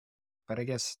But I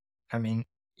guess, I mean,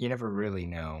 you never really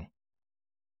know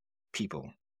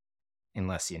people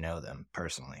unless you know them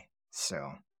personally.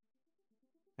 So,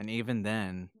 And even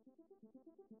then,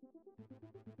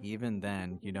 you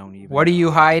don't even what are you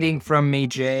know. hiding from me,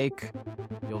 Jake?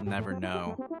 You'll never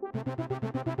know.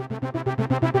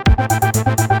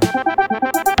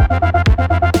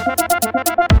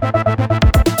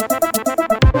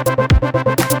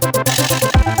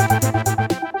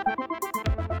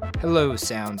 Hello,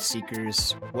 sound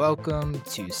seekers. Welcome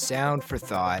to Sound for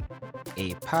Thought,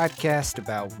 a podcast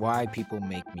about why people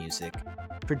make music,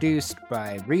 produced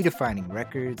by Redefining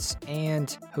Records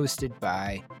and hosted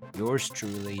by yours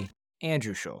truly,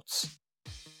 Andrew Schultz.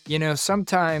 You know,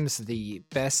 sometimes the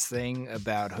best thing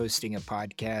about hosting a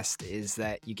podcast is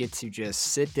that you get to just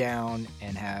sit down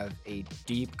and have a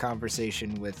deep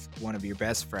conversation with one of your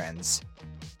best friends.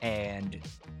 And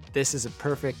this is a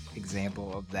perfect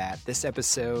example of that. This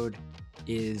episode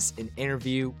is an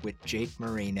interview with Jake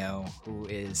Marino, who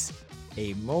is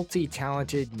a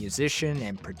multi-talented musician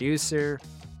and producer.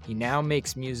 He now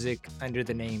makes music under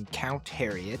the name Count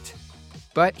Harriet,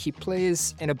 but he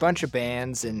plays in a bunch of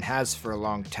bands and has for a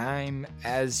long time.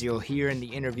 As you'll hear in the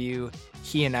interview,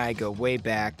 he and I go way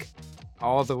back,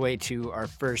 all the way to our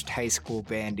first high school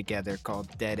band together called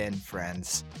Dead End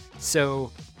Friends.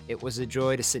 So it was a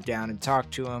joy to sit down and talk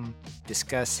to him,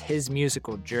 discuss his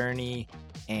musical journey,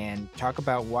 and talk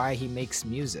about why he makes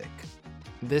music.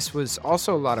 This was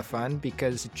also a lot of fun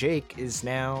because Jake is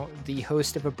now the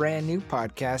host of a brand new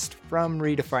podcast from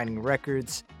Redefining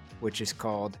Records, which is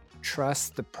called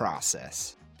Trust the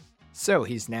Process. So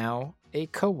he's now a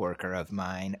coworker of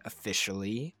mine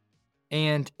officially.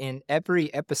 And in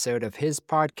every episode of his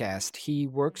podcast, he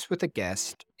works with a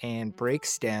guest and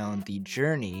breaks down the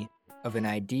journey of an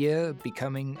idea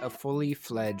becoming a fully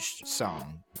fledged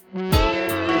song.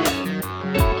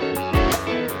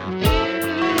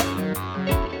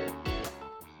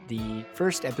 The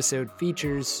first episode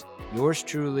features yours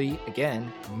truly,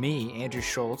 again, me, Andrew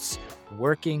Schultz,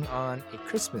 working on a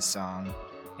Christmas song,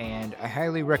 and I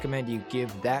highly recommend you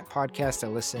give that podcast a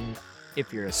listen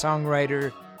if you're a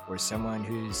songwriter or someone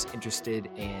who's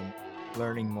interested in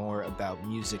learning more about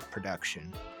music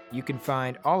production. You can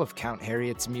find all of Count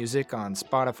Harriet's music on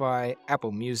Spotify,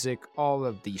 Apple Music, all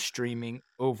of the streaming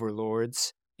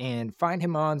overlords, and find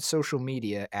him on social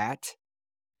media at,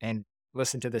 and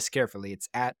listen to this carefully, it's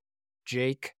at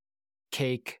Jake,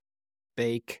 Cake,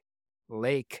 Bake,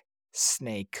 Lake,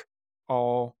 Snake,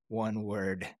 all one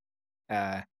word.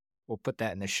 We'll put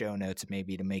that in the show notes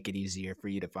maybe to make it easier for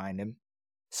you to find him.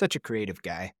 Such a creative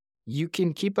guy. You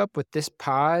can keep up with this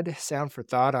pod, Sound for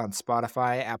Thought, on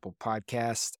Spotify, Apple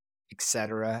Podcasts,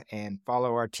 etc., and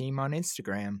follow our team on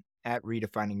Instagram at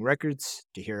Redefining Records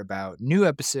to hear about new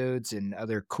episodes and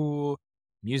other cool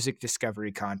music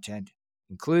discovery content,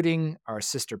 including our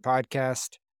sister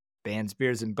podcast, Bands,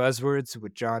 Beers, and Buzzwords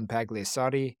with John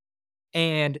Pagliasotti,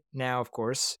 and now, of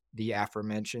course, the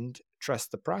aforementioned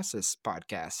Trust the Process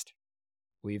podcast.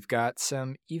 We've got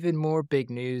some even more big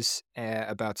news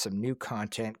about some new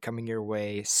content coming your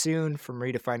way soon from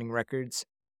Redefining Records.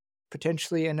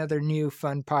 Potentially another new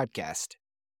fun podcast.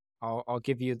 I'll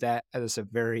give you that as a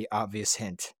very obvious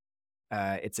hint.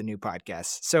 It's a new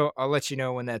podcast. So I'll let you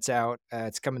know when that's out.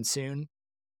 It's coming soon.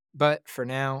 But for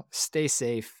now, stay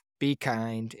safe, be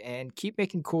kind, and keep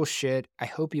making cool shit. I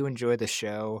hope you enjoy the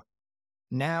show.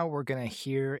 Now we're going to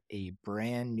hear a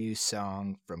brand new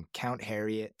song from Count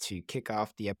Harriet to kick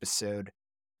off the episode.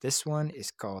 This one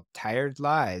is called Tired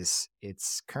Lies.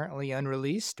 It's currently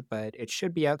unreleased, but it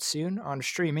should be out soon on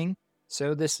streaming.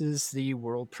 So this is the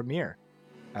world premiere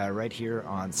right here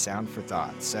on Sound for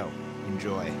Thought. So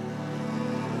enjoy.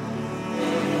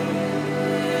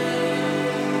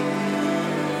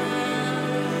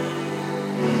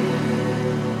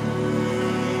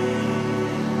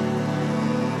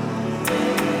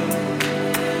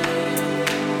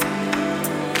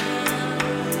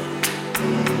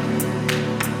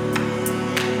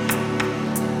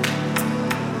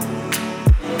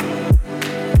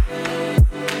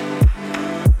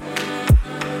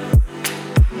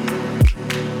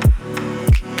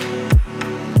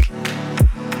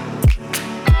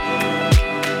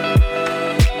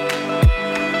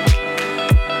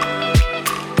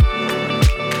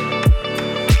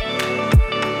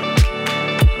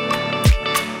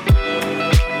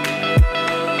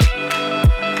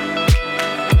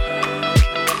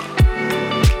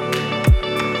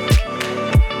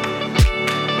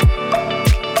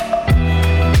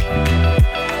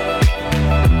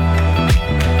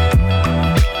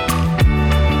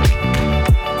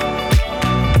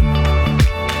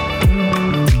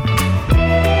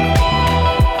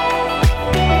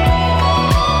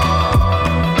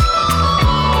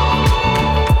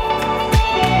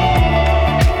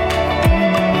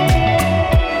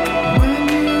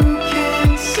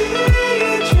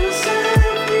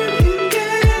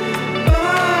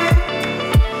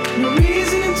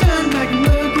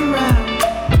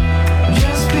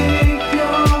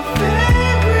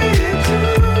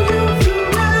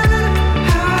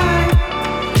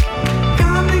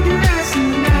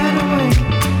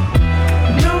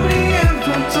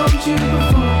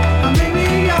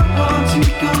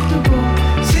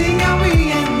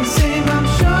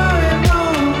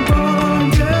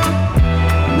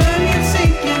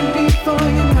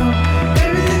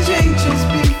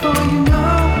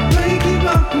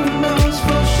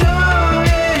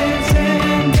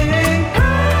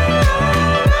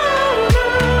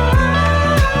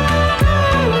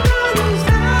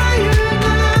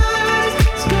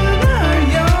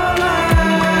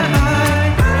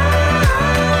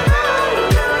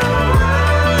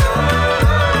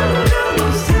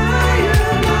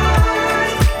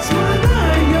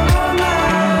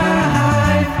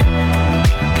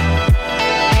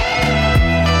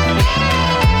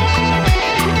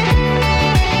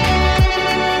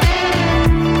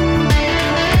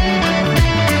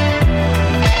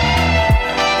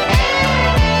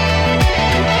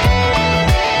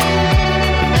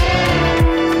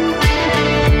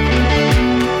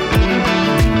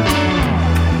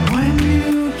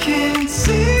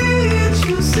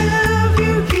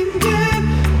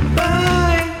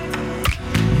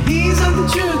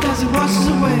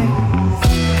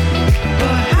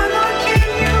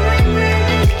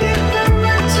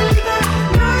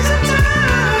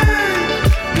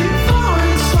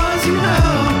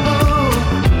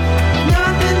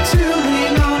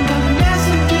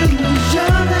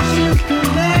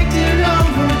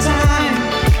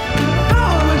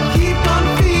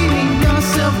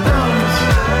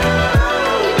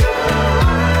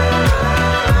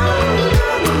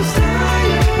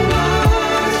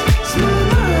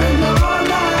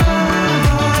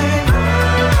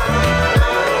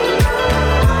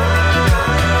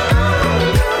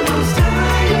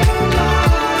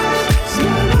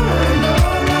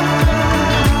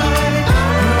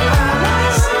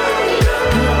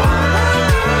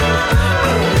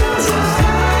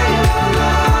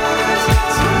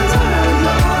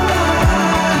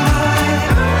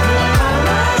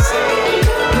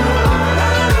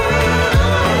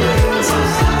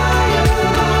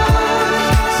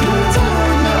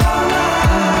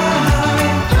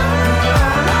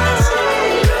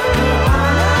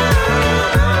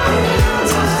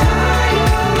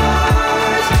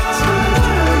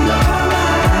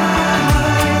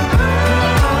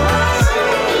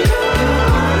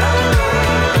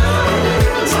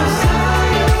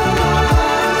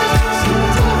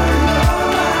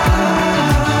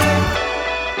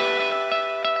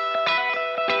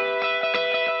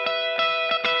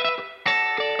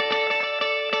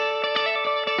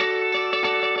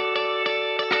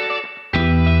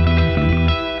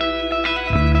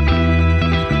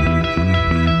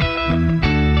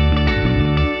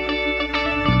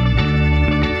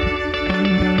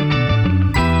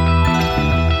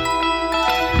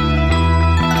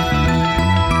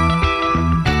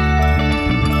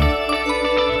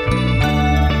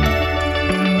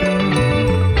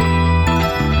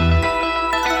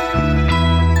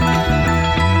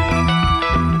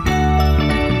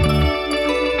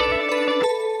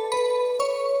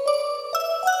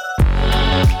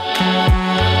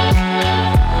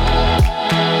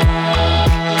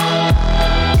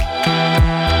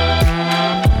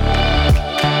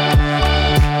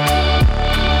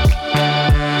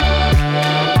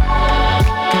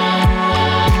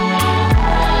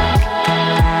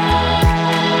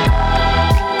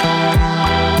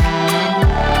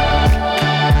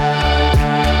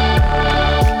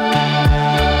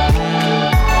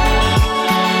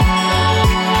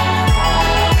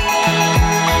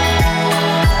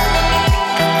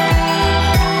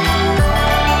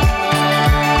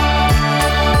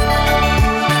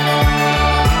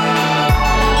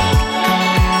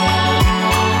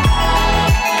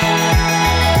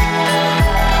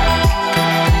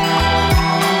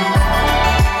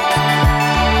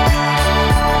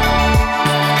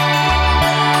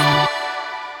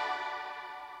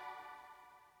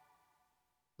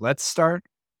 let's start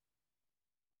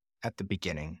at the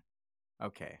beginning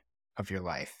Okay. of your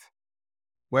life.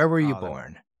 Where were you Oh,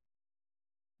 born?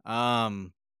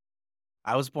 um,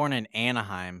 I was born in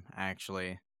Anaheim,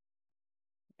 actually,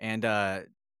 and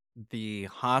the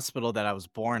hospital that I was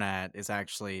born at is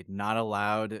actually not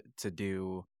allowed to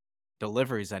do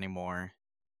deliveries anymore,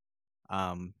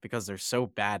 because they're so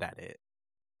bad at it.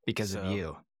 Because of So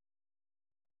you.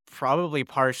 probably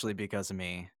partially because of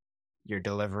me. Your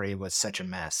delivery was such a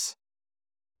mess.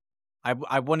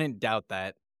 I wouldn't doubt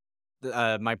that.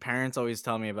 My parents always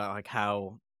tell me about like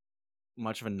how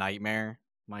much of a nightmare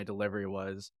my delivery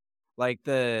was. Like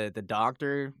the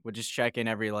doctor would just check in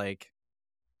every like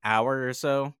hour or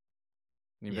so. And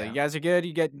he'd be like, Yeah. "You guys are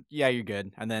good. Yeah, you're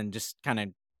good," and then just kind of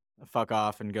fuck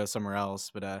off and go somewhere else.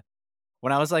 But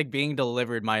when I was like being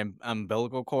delivered, my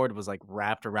umbilical cord was like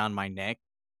wrapped around my neck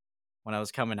when I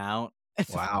was coming out.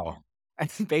 Wow. I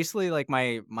think basically like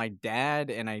my dad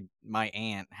and my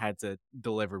aunt had to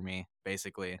deliver me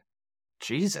basically.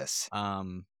 Jesus.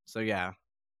 So yeah. I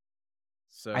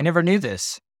So never knew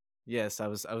this. yes, I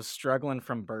was struggling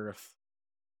from birth.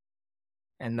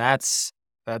 And that's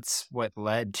what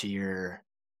led to your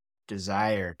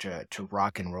desire to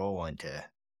rock and roll and to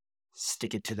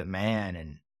stick it to the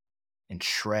man and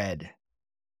shred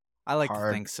I like to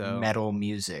hard think so. metal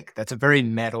music. That's a very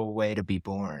metal way to be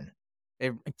born.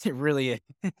 It it really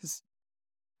is.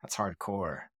 That's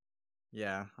hardcore.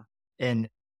 Yeah. And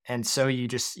and so you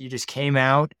just came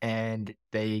out and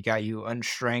they got you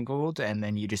unstrangled and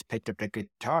then you just picked up the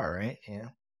guitar, right? Yeah.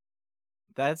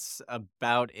 That's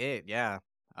about it. Yeah.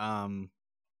 Um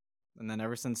and then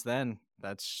ever since then,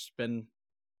 that's been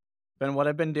what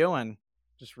I've been doing.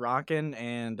 Just rocking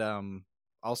and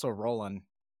also rolling.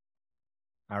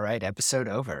 All right, episode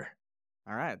over.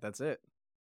 All right, that's it.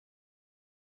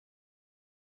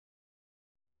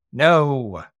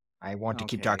 No, I want to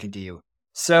keep Okay, talking to you.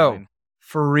 So, fine.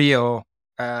 for real,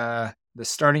 the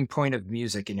starting point of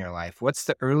music in your life, what's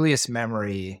the earliest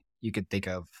memory you could think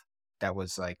of that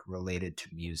was like related to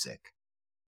music?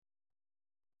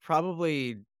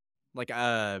 Probably like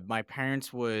my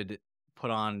parents would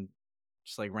put on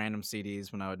just like random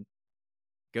CDs when I would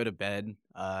go to bed.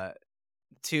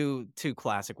 Two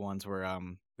classic ones were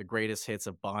the greatest hits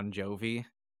of Bon Jovi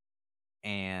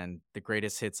and the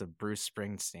greatest hits of Bruce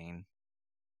Springsteen.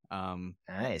 Um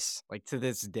Nice. like to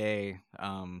this day,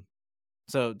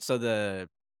 so the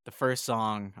first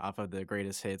song off of the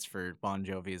greatest hits for Bon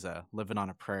Jovi is Living on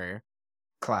a Prayer.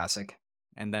 Classic.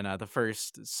 And then the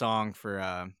first song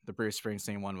for the Bruce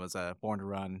Springsteen one was Born to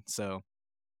Run. So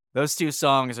those two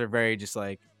songs are very just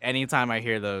like anytime I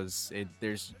hear those,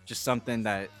 there's just something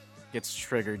that gets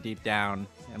triggered deep down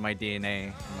in my DNA.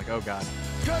 I'm like, oh god.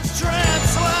 'Cause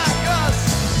tramps like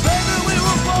us, baby, we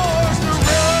were born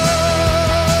to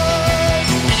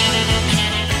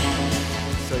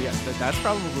So yeah, that's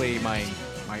probably my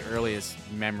earliest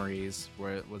memories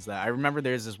where it was that I remember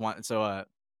there's this one. So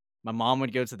my mom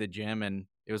would go to the gym and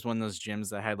it was one of those gyms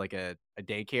that had like a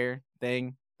daycare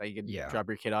thing that you could Yeah. drop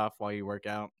your kid off while you work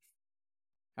out.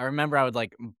 I remember I would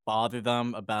like bother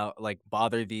them about like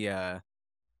bother the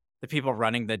people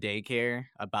running the daycare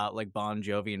about like Bon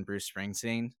Jovi and Bruce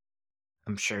Springsteen.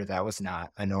 I'm sure that was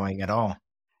not annoying at all.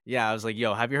 Yeah, I was like,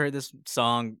 "Yo, have you heard this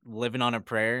song Living on a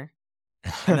Prayer?"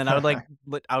 And then I would like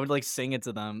I would like sing it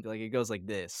to them. Like it goes like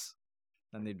this.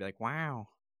 And they'd be like, "Wow."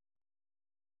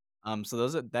 So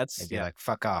those are They'd that's be yeah. like,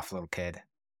 "Fuck off, little kid."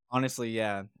 Honestly,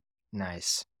 yeah.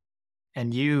 Nice.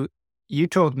 And you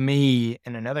told me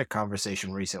in another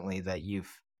conversation recently that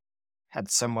you've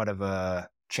had somewhat of a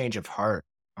change of heart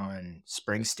on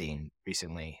Springsteen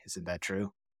recently. Isn't that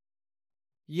true?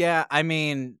 Yeah, I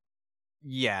mean,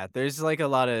 yeah, there's like a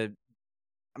lot of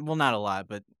well, not a lot,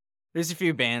 but there's a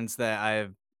few bands that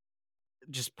I've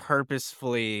just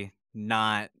purposefully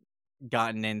not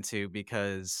gotten into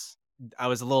because I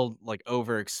was a little like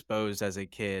overexposed as a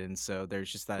kid, and so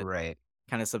there's just that Right.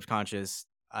 kind of subconscious.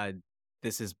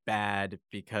 This is bad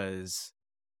because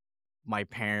my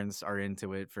parents are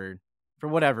into it for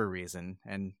whatever reason,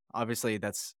 and obviously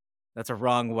that's a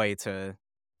wrong way to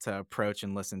approach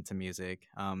and listen to music.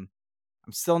 I'm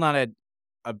still not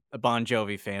a Bon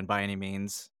Jovi fan by any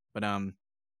means, but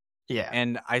Yeah.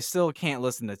 and I still can't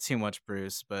listen to too much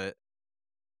Bruce, but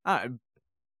uh,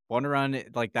 Born to Run,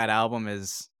 like that album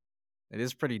is it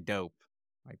is pretty dope.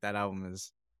 Like that album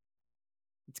is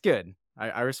it's good.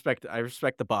 I respect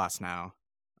the boss now.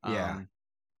 Yeah. Um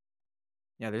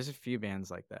yeah, there's a few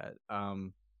bands like that.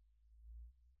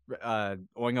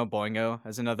 Oingo Boingo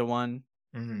is another one.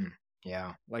 Mm,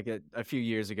 yeah. Like a few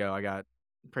years ago I got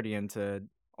pretty into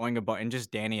Oingo Boingo and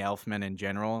just Danny Elfman in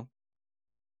general.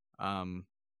 Um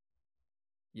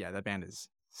Yeah, that band is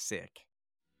sick.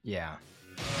 Yeah.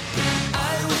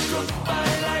 I was struck by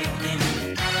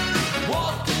lightning,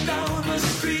 walking down the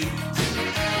street.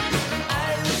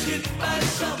 I was hit by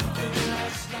something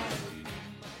last night.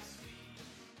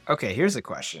 Okay, here's a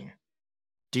question.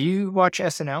 Do you watch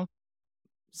SNL?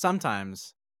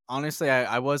 Sometimes, honestly,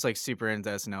 I was like super into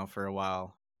SNL for a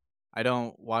while. I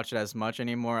don't watch it as much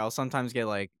anymore. I'll sometimes get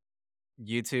like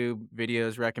YouTube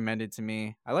videos recommended to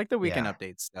me. I like the Weekend Yeah.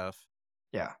 Update stuff.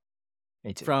 Yeah.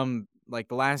 Me too. From like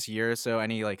the last year or so,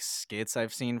 any like skits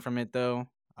I've seen from it though,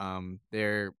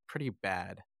 they're pretty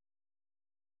bad.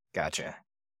 Gotcha.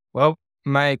 Well,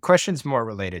 my question's more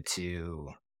related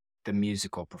to the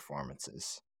musical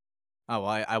performances. Oh,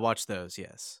 well, I watch those,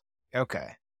 yes.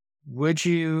 Okay.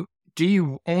 Do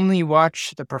you only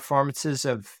watch the performances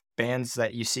of bands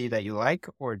that you see that you like,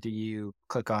 or do you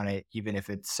click on it even if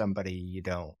it's somebody you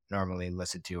don't normally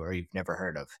listen to or you've never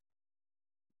heard of?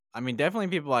 I mean, definitely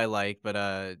people I like,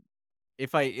 but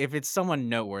if it's someone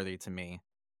noteworthy to me,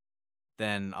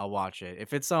 then I'll watch it.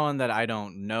 If it's someone that I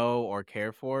don't know or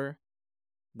care for,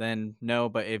 then no.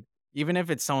 But if even if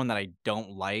it's someone that I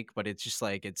don't like, but it's just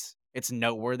like it's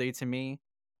noteworthy to me,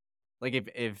 like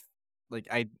if like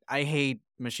I hate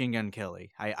Machine Gun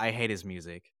Kelly. I hate his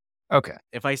music. Okay.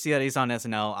 If I see that he's on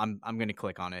SNL, I'm gonna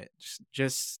click on it.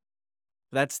 Just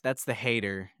that's the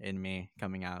hater in me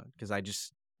coming out because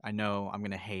I know I'm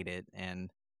gonna hate it,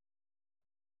 and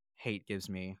hate gives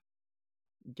me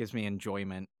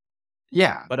enjoyment.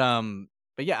 Yeah. But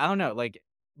yeah, I don't know. Like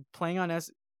playing on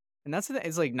and that's the thing,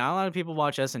 it's like not a lot of people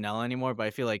watch SNL anymore. But I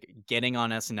feel like getting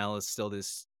on SNL is still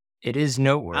this. It is I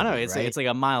don't know. noteworthy, It's right? like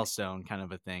a milestone kind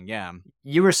of a thing. Yeah.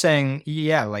 You were saying,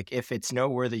 yeah, like if it's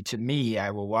noteworthy to me, I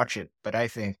will watch it. But I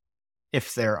think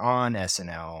if they're on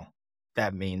SNL,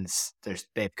 that means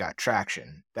they've got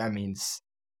traction. That means,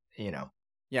 you know,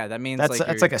 Yeah. That means that's like that's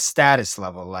you're. like a status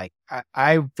level. Like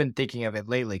I've been thinking of it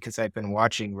lately because I've been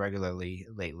watching regularly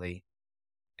lately,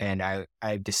 and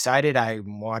I've decided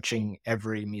I'm watching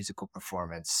every musical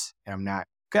performance, and I'm not.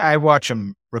 I watch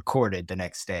them recorded the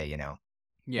next day,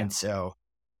 Yeah. and so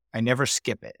I never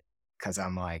skip it because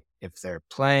I'm like, if they're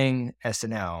playing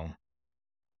SNL,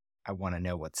 I want to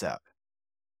know what's up.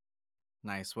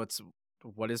 Nice.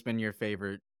 What has been your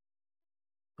favorite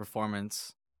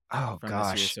performance Oh from this year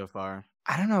gosh, so far?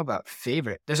 I don't know about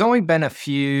favorite. There's only been a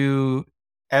few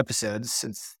episodes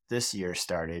since this year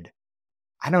started.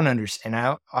 I don't understand.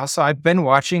 I've been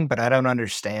watching, but I don't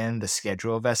understand the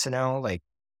schedule of SNL. Like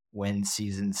when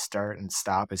seasons start and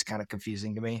stop is kind of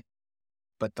confusing to me.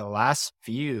 But the last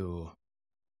few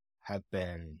have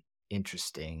been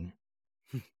interesting.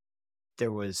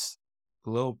 There was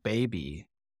Lil Baby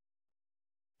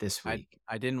this week,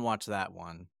 I didn't watch that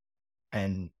one.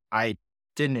 and I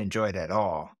didn't enjoy it at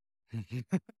all.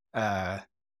 Uh,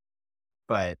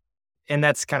 but and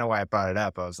that's kind of why I brought it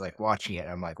up. I was like watching it.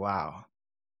 I'm like, wow,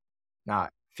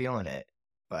 not feeling it,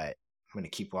 but I'm gonna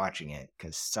keep watching it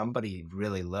because somebody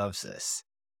really loves this,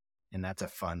 and that's a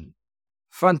fun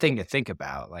thing to think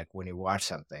about. Like when you watch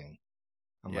something,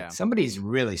 I'm like, Yeah. somebody's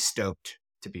really stoked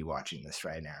to be watching this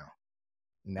right now,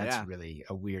 and that's Yeah. really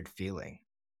a weird feeling.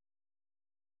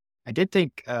 I did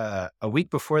think a week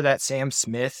before that Sam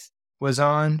Smith was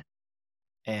on,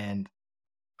 and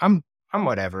I'm I'm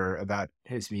whatever about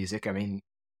his music. I mean,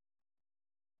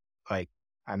 like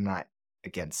I'm not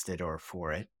against it or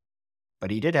for it,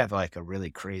 but he did have like a really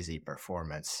crazy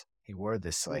performance. He wore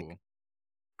this like Ooh.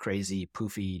 crazy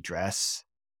poofy dress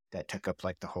that took up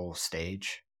like the whole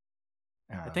stage.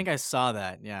 I think I saw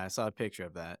that. Yeah, I saw a picture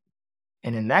of that.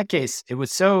 And in that case,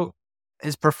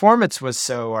 his performance was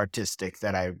so artistic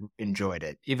that I enjoyed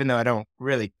it, even though I don't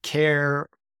really care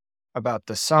about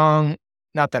the song.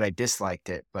 Not that I disliked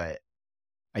it, but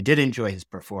I did enjoy his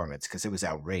performance because it was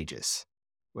outrageous,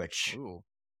 which Ooh.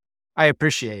 I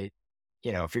appreciate.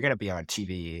 If you're going to be on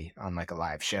TV on like a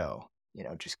live show,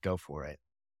 just go for it.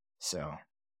 So,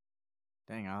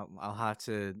 Dang, I'll have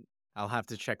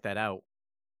to check that out.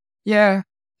 yeah,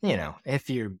 if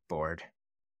you're bored.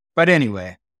 But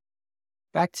anyway,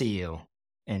 back to you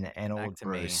and Back old to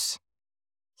me. Bruce.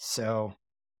 So,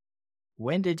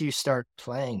 when did you start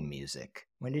playing music?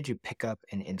 When did you pick up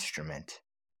an instrument?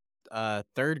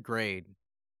 Third grade,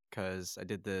 because I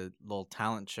did the little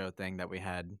talent show thing that we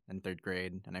had in third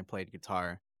grade, and I played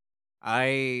guitar.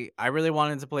 I really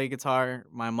wanted to play guitar.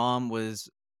 My mom was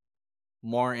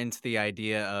more into the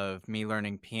idea of me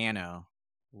learning piano.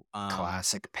 Um,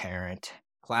 Classic parent.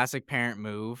 Classic parent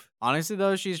move. Honestly,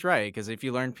 though, she's right because if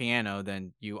you learn piano,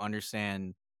 then you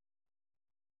understand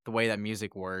the way that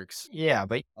music works Yeah,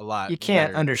 but a lot you can't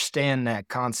better. understand that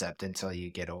concept until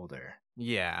you get older.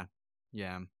 Yeah,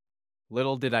 yeah.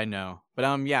 Little did I know. But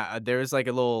yeah, there was like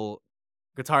a little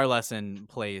guitar lesson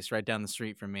place right down the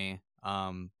street from me.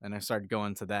 And I started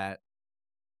going to that,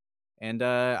 and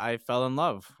I fell in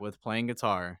love with playing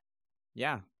guitar.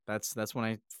 Yeah, that's when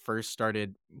I first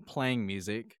started playing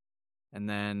music, and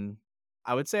then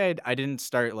I would say I didn't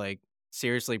start like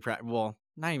seriously well,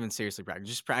 not even seriously practice,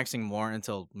 just practicing more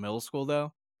until middle school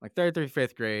though. Like third through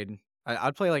fifth grade,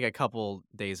 I'd play like a couple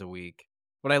days a week.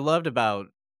 What I loved about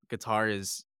guitar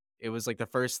is it was like the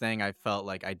first thing I felt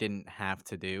like I didn't have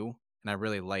to do, and I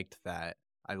really liked that.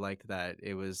 I liked that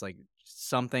it was like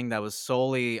something that was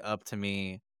solely up to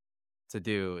me to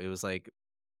do. It was like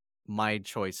my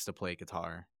choice to play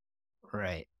guitar.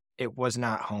 Right. It was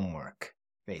not homework,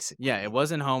 Yeah, it basically.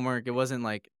 wasn't homework. It wasn't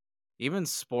like even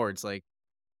sports. Like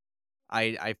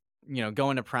I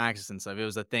going to practice and stuff. It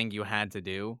was a thing you had to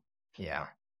do. Yeah.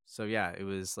 So yeah, it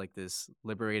was like this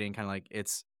liberating kind of like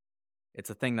it's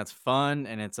a thing that's fun,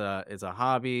 and it's a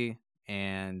hobby,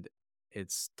 and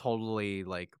it's totally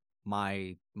like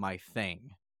my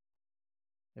thing,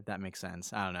 if that makes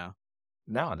sense. I don't know.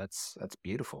 No, that's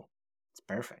beautiful. It's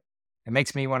perfect. It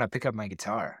makes me want to pick up my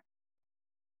guitar.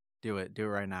 Do it. Do it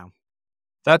right now.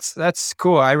 That's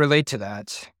cool. I relate to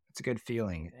that. It's a good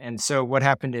feeling. And so what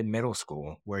happened in middle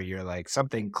school where you're like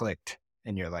something clicked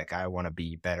and you're like I want to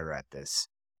be better at this?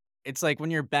 It's like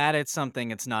when you're bad at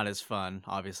something, it's not as fun,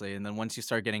 obviously, and then once you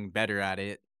start getting better at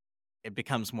it, it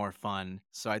becomes more fun.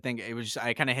 So I think it was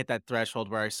I kind of hit that threshold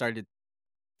where I started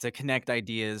to connect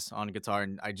ideas on guitar,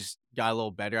 and I just got a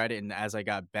little better at it, and as I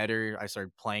got better, I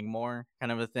started playing more,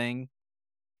 kind of a thing.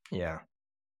 Yeah.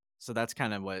 So that's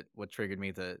kind of what triggered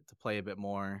me to play a bit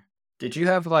more. Did you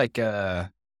have like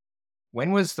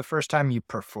when was the first time you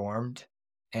performed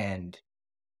and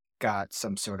got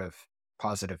some sort of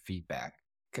positive feedback?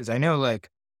 Cuz I know like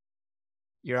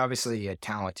you're obviously a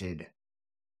talented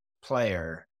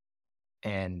player,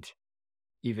 and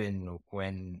even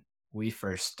when we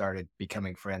first started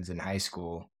becoming friends in high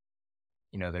school,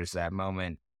 there's that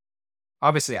moment.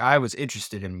 Obviously, I was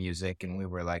interested in music and we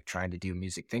were like trying to do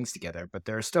music things together, but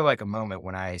there was still like a moment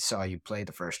when I saw you play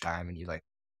the first time and you like,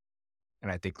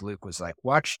 and I think Luke was like,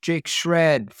 watch Jake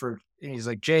shred and he's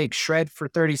like, Jake, shred for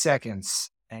 30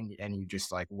 seconds. And you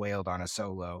just like wailed on a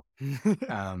solo.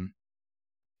 Um,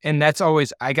 and that's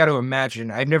always, I got to imagine,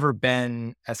 I've never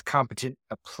been as competent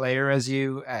a player as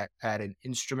you at an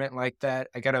instrument like that.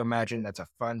 I got to imagine that's a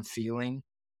fun feeling.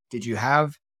 Did you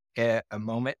have a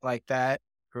moment like that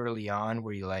early on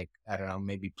where you like, I don't know,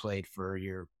 maybe played for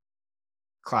your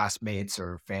classmates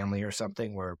or family or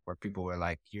something where people were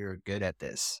like, you're good at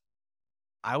this?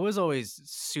 I was always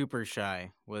super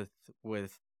shy with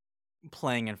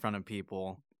playing in front of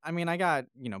people. I mean, I got,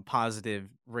 positive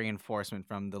reinforcement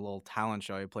from the little talent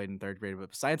show I played in third grade,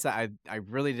 but besides that, I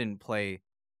really didn't play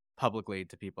publicly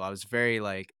to people. I was very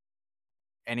like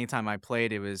anytime I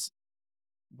played, it was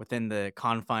within the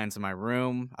confines of my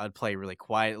room. I'd play really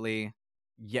quietly.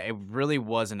 Yeah, it really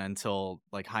wasn't until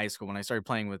like high school when I started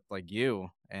playing with like you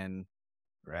and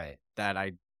Right. that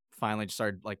I finally just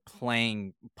started like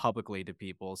playing publicly to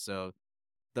people. So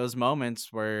those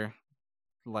moments were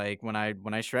like when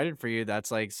I shredded for you,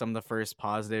 that's like some of the first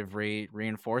positive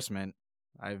reinforcement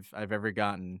I've ever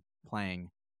gotten playing.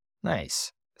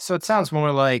 Nice. So it sounds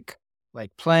more like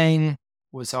playing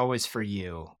was always for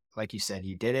you. Like you said,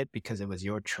 you did it because it was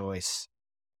your choice,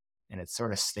 and it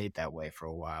sort of stayed that way for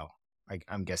a while.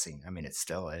 I'm guessing. I mean, it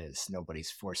still is.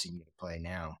 Nobody's forcing you to play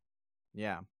now.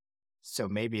 Yeah, So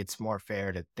maybe it's more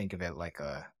fair to think of it like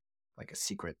a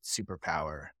secret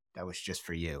superpower that was just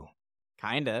for you.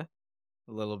 kinda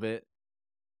a little bit.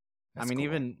 I That's mean,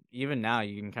 cool. even now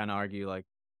you can kind of argue like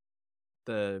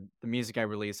the music I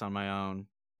release on my own.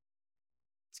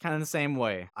 It's kind of the same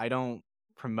way. I don't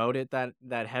promote it that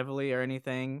heavily or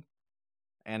anything,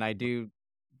 and I do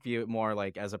view it more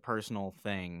like as a personal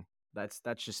thing. That's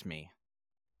just me.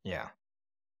 Yeah.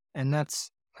 And that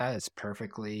is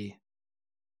perfectly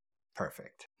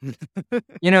perfect.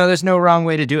 There's no wrong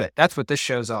way to do it. That's what this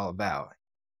show's all about.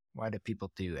 Why do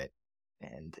people do it?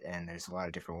 And there's a lot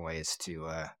of different ways to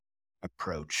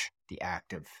approach the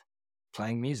act of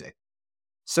playing music.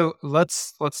 So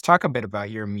let's talk a bit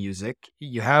about your music.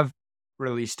 You have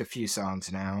released a few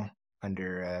songs now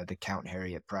under the Count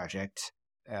Harriet project.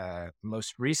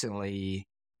 Most recently,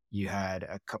 you had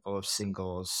a couple of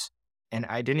singles, and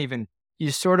I didn't even. You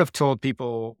sort of told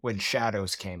people when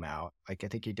Shadows came out. Like I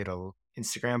think you did a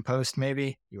Instagram post,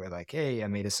 maybe you were like, "Hey, I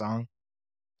made a song."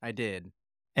 I did.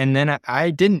 And then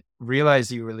I didn't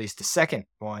realize you released a second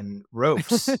one,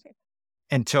 Ropes,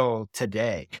 until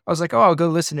today. I was like, oh, I'll go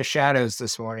listen to Shadows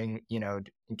this morning, in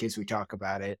case we talk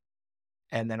about it.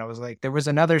 And then I was like, there was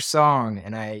another song,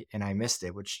 and I missed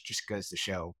it, which just goes to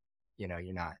show,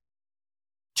 you're not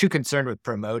too concerned with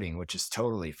promoting, which is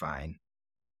totally fine.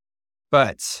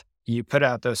 But you put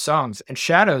out those songs, and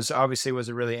Shadows obviously was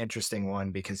a really interesting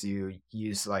one because you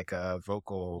use like a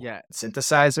vocal Yeah,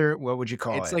 synthesizer. What would you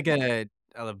call it's it? like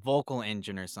a vocal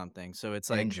engine or something. So it's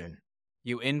like Engine.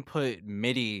 you input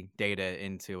MIDI data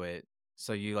into it.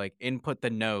 So you like input the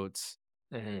notes,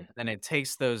 Mhm. then it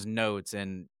takes those notes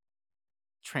and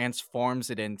transforms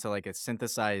it into like a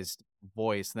synthesized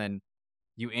voice. Then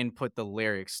you input the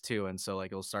lyrics too, and so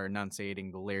like it'll start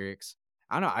enunciating the lyrics.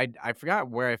 I don't know. I forgot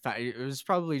where I found it. It was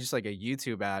probably just like a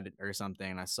YouTube ad or something,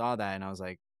 and I saw that and I was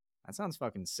like, that sounds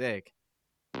fucking sick.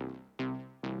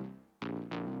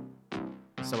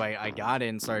 So I got it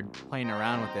and started playing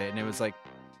around with it, and it was like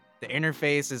the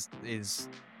interface is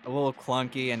a little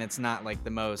clunky and it's not like the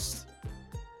most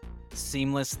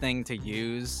seamless thing to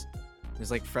use. There's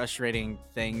like frustrating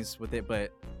things with it,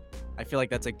 but I feel like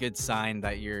that's a good sign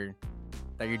that you're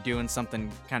doing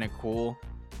something kind of cool.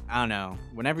 I don't know.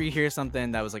 Whenever you hear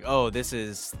something that was like, oh, this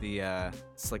is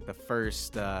it's like the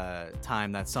first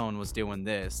time that someone was doing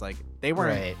this. Like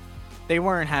Right. they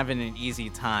weren't having an easy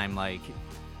time like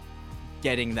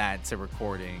getting that to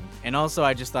recording. And also,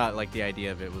 I just thought like the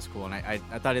idea of it was cool, and I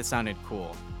thought it sounded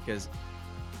cool because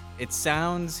it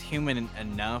sounds human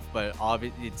enough, but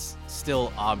it's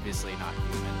still obviously not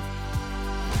human.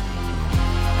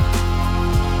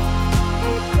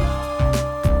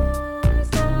 It goes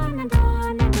on and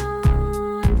on and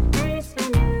on. Face a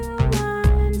new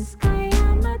one, sky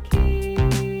am a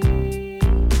key.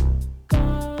 Go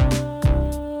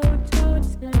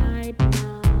towards the light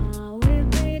now.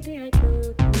 With radiate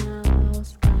look now,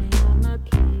 sky am a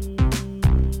key.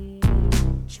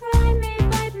 Try me,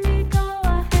 bite me, go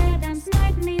ahead and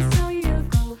smite me, so you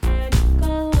go ahead,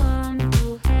 go on,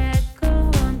 go ahead, go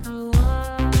on, go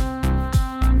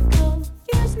on, go.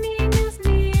 Use me,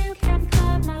 you can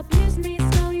come up, use me,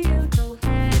 so you go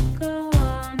ahead, go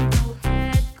on, go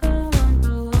ahead, go on,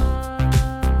 go on.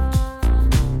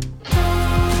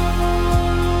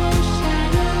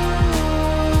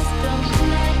 Shadows, don't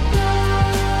let go,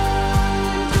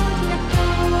 don't let go.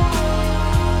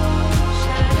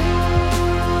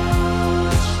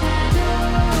 Shadows,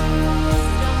 shadows,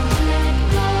 don't let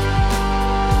go,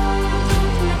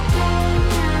 don't let go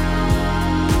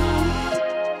now.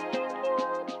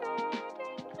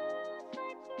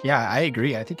 Yeah, I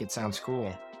agree. I think it sounds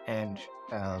cool. And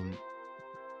um,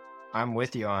 I'm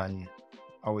with you on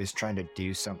always trying to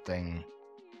do something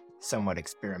somewhat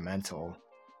experimental.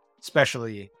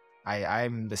 Especially,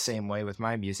 I'm the same way with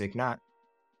my music, not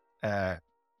uh,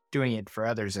 doing it for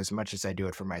others as much as I do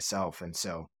it for myself. And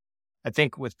so I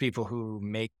think with people who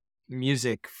make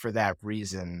music for that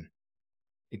reason,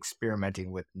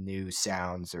 experimenting with new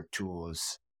sounds or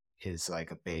tools is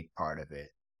like a big part of it.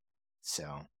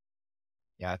 So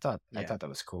yeah, I Yeah, thought that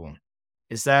was cool.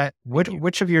 Is that thank you.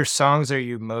 which of your songs are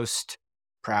you most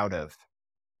proud of?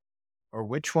 Or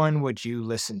which one would you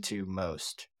listen to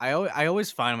most? I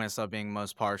always find myself being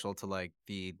most partial to like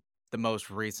the most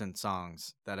recent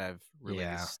songs that I've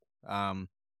Yeah. released.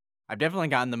 I've definitely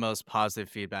gotten the most positive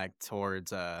feedback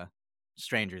towards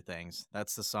Stranger Things.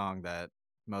 That's the song that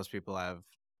most people have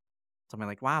told me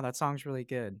like, wow, that song's really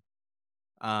good.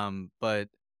 But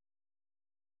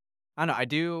I don't know, I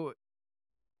do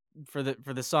for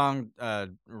the song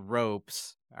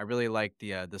Ropes, I really like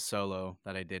the solo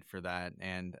that I did for that,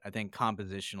 and I think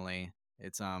compositionally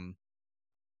it's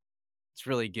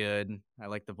really good. I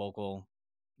like the vocal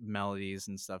melodies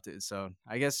and stuff too. So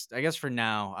I guess for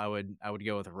now I would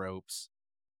go with Ropes.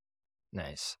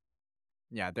 Nice.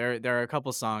 Yeah, there are a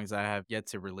couple songs I have yet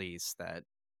to release that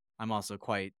I'm also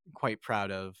quite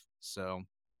proud of. So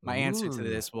my answer to Ooh.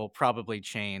 this will probably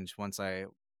change once I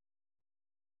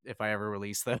if I ever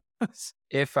release those.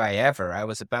 If I ever, I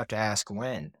was about to ask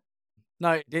when.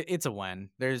 No, it's a when.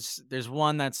 There's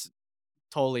one that's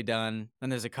totally done.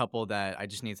 Then there's a couple that I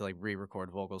just need to like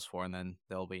re-record vocals for, and then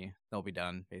they'll be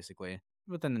done basically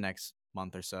within the next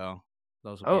month or so.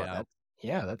 Those will be Oh, out.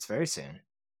 that's very soon.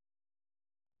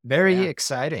 Very Yeah.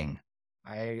 exciting.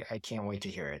 I can't wait to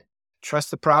hear it.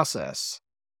 Trust the process.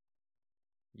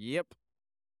 Yep.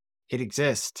 It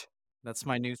exists. That's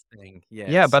my new thing. Yeah,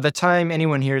 Yes. by the time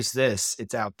anyone hears this,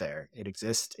 it's out there. It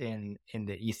exists in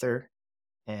the ether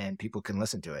and people can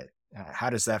listen to it.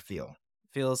 How does that feel?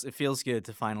 It feels good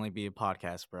to finally be a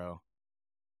podcast, bro.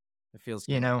 It feels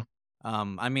You good. know,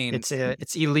 I mean, it's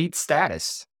elite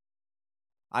status.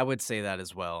 I would say that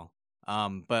as well.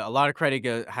 But a lot of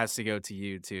credit has to go to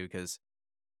you too, because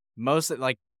most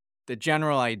like the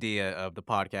general idea of the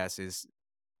podcast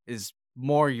is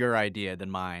more your idea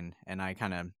than mine, and I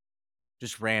kind of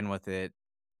just ran with it.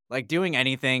 Like doing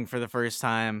anything for the first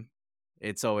time,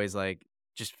 it's always like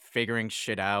just figuring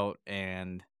shit out,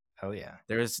 and Oh yeah.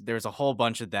 there's a whole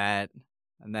bunch of that,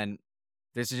 and then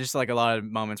there's just like a lot of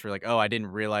moments where like, oh, I didn't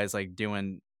realize like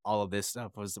doing all of this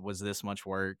stuff was this much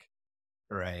work.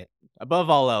 Right. Above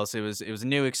all else, it was a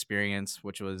new experience,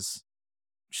 which was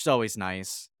just always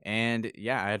nice. And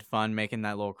yeah, I had fun making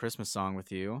that little Christmas song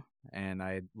with you, and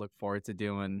I look forward to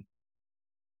doing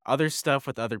other stuff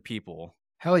with other people.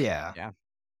 Hell yeah. Yeah.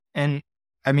 And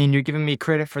I mean, you're giving me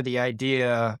credit for the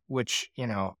idea, which,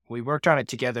 we worked on it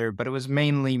together, but it was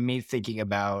mainly me thinking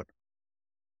about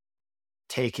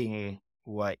taking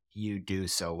what you do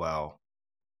so well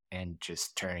and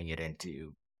just turning it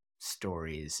into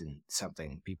stories and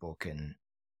something people can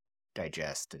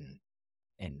digest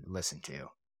and listen to.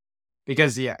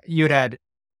 Because yeah, you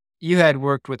had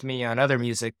worked with me on other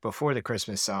music before the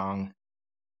Christmas song,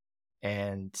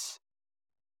 and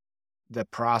the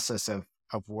process of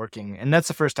working, and that's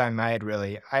the first time I had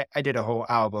really I did a whole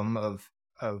album of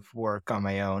work on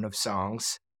my own of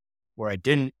songs where I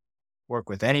didn't work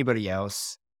with anybody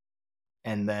else,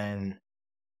 and then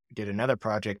did another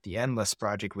project, the Endless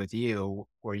project with you,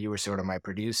 where you were sort of my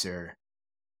producer,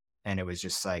 and it was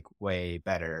just like way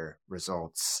better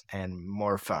results and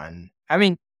more fun. I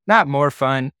mean, not more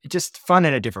fun, just fun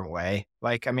in a different way.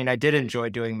 Like, I mean, I did enjoy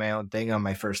doing my own thing on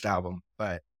my first album,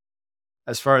 but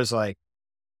as far as like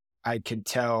I can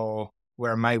tell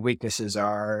where my weaknesses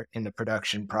are in the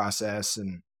production process,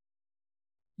 and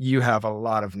you have a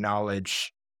lot of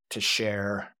knowledge to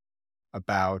share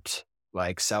about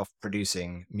like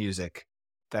self-producing music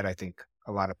that I think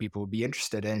a lot of people would be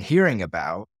interested in hearing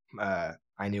about.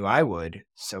 I knew I would.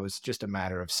 So it's just a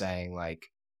matter of saying like,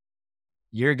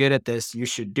 you're good at this, you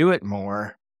should do it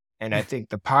more. And I think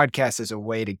the podcast is a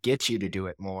way to get you to do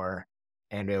it more,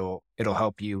 and it'll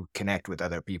help you connect with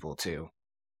other people too.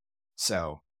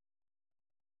 So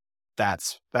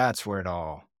that's where it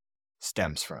all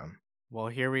stems from. Well,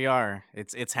 here we are.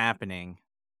 It's happening.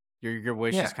 Your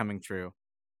wish Yeah. is coming true.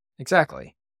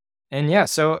 Exactly. And yeah,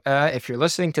 so if you're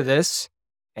listening to this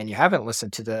and you haven't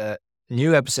listened to the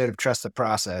new episode of Trust the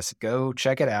Process, go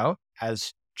check it out.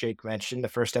 As Jake mentioned, the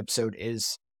first episode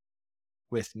is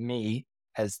with me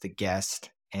as the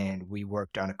guest, and we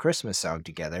worked on a Christmas song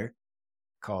together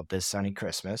called This Sunny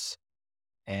Christmas.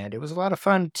 And it was a lot of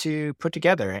fun to put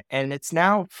together. And it's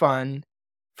now fun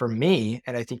for me,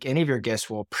 and I think any of your guests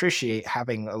will appreciate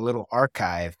having a little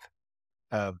archive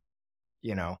of,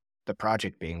 the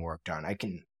project being worked on. I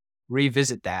can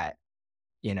revisit that,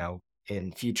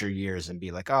 in future years and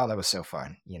be like, oh, that was so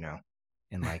fun,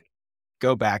 and like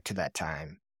go back to that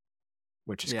time,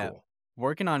 which is Yeah. cool.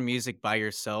 Working on music by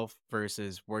yourself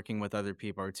versus working with other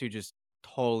people are two just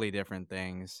totally different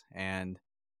things. And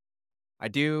I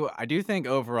do think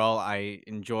overall I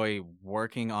enjoy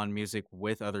working on music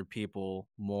with other people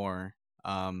more.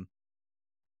 Um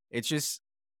it's just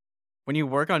when you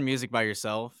work on music by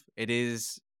yourself, it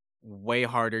is way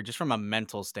harder just from a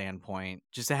mental standpoint,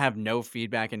 just to have no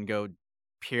feedback and go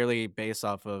purely based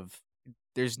off of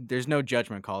there's no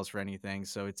judgment calls for anything,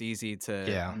 so it's easy to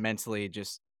Yeah. mentally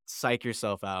just psych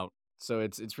yourself out. So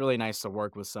it's really nice to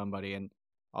work with somebody, and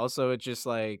also it's just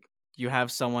like you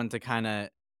have someone to kind of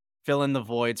fill in the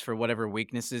voids for whatever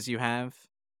weaknesses you have.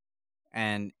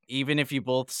 And even if you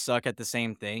both suck at the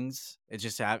same things, it's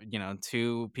just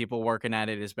two people working at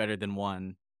it is better than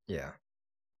one. Yeah.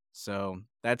 So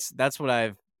that's what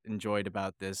I've enjoyed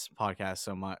about this podcast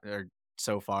so much or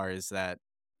so far is that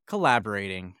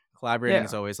collaborating. Collaborating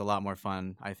is Yeah. always a lot more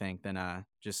fun, I think, than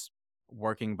just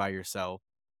working by yourself.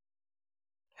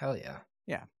 Hell yeah.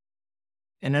 Yeah.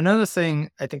 And another thing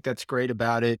I think that's great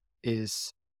about it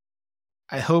is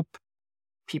I hope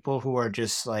people who are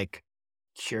just like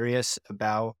curious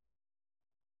about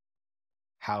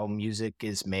how music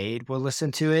is made will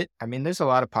listen to it. I mean, there's a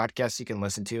lot of podcasts you can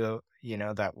listen to,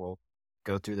 that will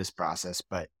go through this process,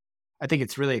 but I think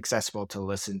it's really accessible to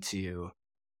listen to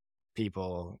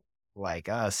people like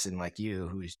us and like you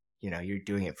who's, you're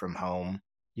doing it from home.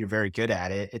 You're very good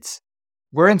at it.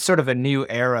 We're in sort of a new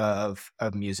era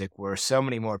of music where so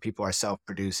many more people are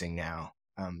self-producing now,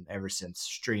 ever since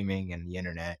streaming and the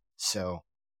internet. So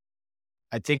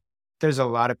I think there's a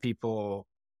lot of people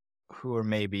who are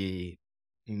maybe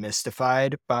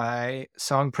mystified by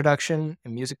song production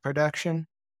and music production.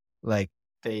 Like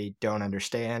they don't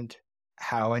understand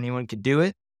how anyone could do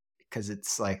it, because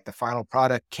it's like the final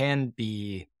product can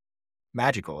be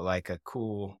magical. Like a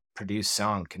cool produced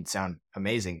song can sound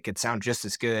amazing. It could sound just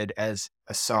as good as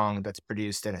a song that's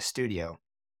produced in a studio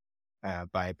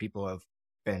by people who have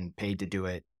been paid to do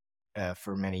it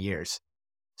for many years.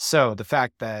 So the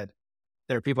fact that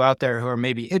there are people out there who are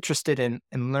maybe interested in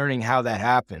learning how that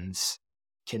happens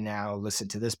can now listen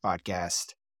to this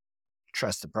podcast,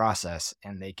 trust the process,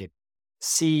 and they could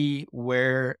see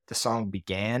where the song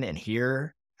began and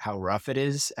hear how rough it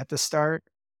is at the start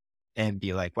and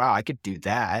be like, wow, I could do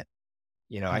that.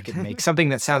 I could make something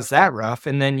that sounds that rough.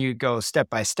 And then you go step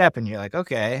by step and you're like,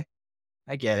 okay,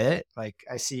 I get it. Like,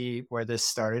 I see where this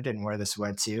started and where this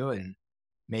went to. And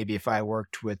maybe if I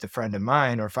worked with a friend of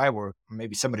mine, or if I were,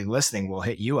 maybe somebody listening will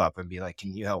hit you up and be like,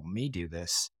 can you help me do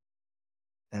this?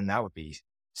 And that would be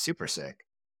super sick.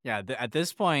 Yeah, at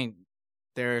this point,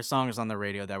 there are songs on the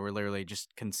radio that were literally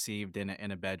just conceived in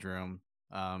a bedroom.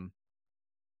 Um,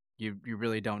 you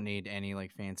really don't need any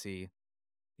like fancy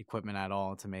equipment at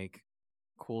all to make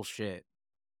cool shit,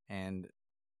 and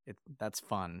that's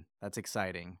fun. That's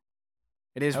exciting.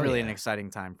 It is Hell really an yeah. exciting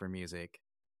time for music.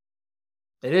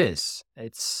 It is.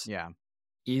 It's Yeah,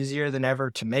 easier than ever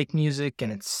to make music,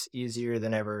 and it's easier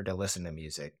than ever to listen to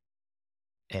music.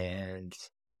 And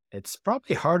it's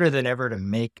probably harder than ever to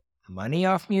make money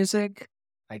off music.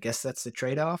 I guess that's the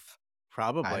trade-off.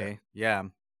 probably. Yeah,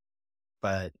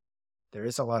 But there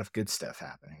is a lot of good stuff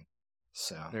happening.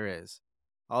 So there is.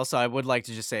 Also, I would like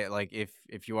to just say, like,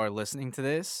 if you are listening to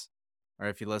this, or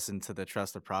if you listen to the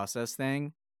Trust the Process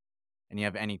thing, and you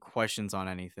have any questions on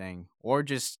anything, or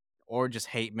just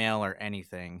hate mail or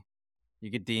anything,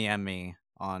 you could DM me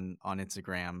on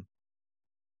Instagram.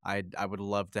 I would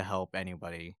love to help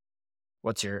anybody.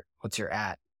 what's your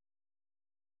at?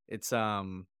 It's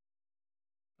hold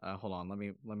on, let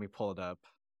me pull it up.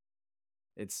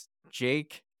 It's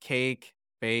Jake Cake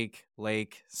Bake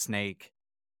Lake Snake.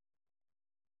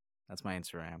 That's my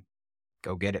Instagram.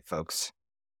 Go get it, folks.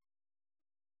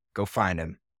 Go find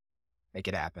him. Make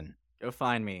it happen. Go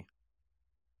find me.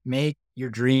 Make your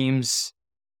dreams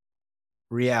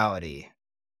reality.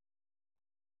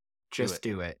 Just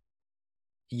do it.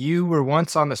 You were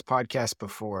once on this podcast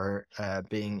before,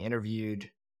 being interviewed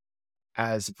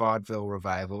as Vaudeville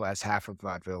Revival, as half of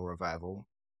Vaudeville Revival,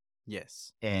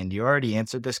 Yes. and you already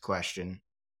answered this question.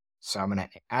 So I'm going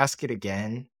to ask it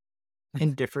again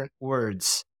in different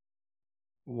words.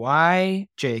 Why,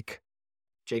 Jake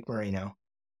Marino,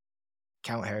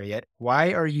 Count Harriet,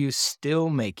 why are you still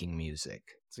making music?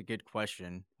 It's a good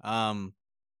question. I don't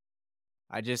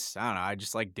know, I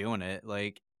just like doing it.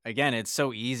 Like, again, it's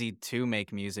so easy to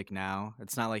make music now.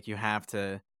 It's not like you have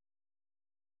to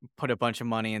put a bunch of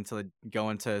money go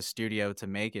into a studio to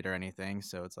make it or anything.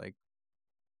 So it's like,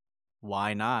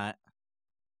 why not?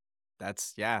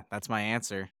 That's my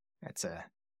answer. It's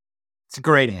a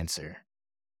great answer.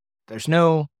 There's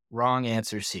no wrong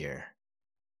answers here.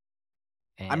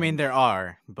 I mean, And- there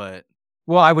are, but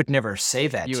well, I would never say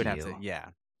that you to would have you. to, yeah.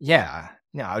 Yeah.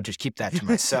 No, I would just keep that to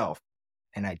myself.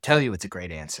 And I'd tell you it's a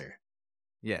great answer.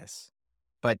 Yes.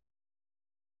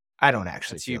 I don't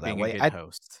actually That's you feel that being way. a good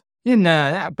host.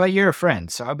 But you're a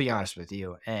friend, so I'll be honest with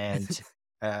you. And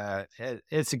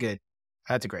that's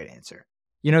a great answer.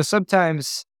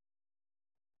 Sometimes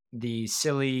the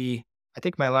silly, I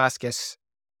think my last guess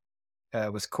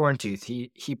was Corntooth.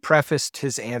 He prefaced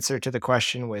his answer to the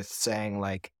question with saying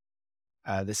like,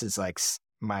 this is like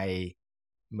my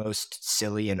most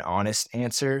silly and honest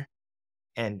answer.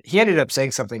 And he ended up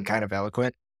saying something kind of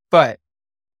eloquent, but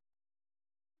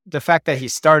the fact that he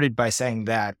started by saying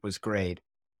that was great.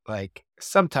 Like,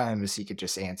 sometimes he could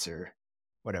just answer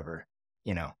whatever,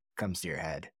 comes to your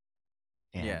head.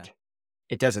 And Yeah.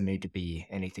 it doesn't need to be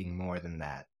anything more than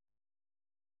that.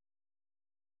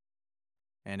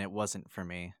 And it wasn't for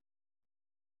me.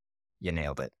 You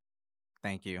nailed it.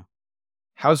 Thank you.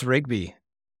 How's Rigby?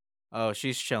 Oh,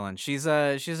 she's chilling. She's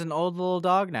an old little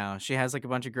dog now. She has like a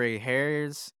bunch of gray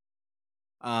hairs.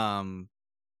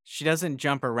 She doesn't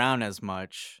jump around as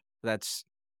much. That's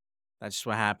just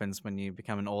what happens when you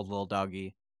become an old little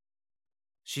doggy.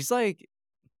 She's like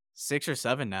 6 or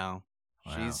 7 now.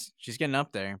 Wow. She's getting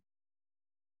up there.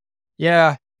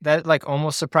 Yeah, that like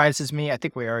almost surprises me. I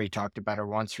think we already talked about her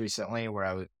once recently where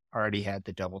I already had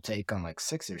the double take on like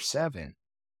 6 or 7.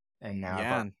 And now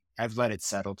Yeah. I've let it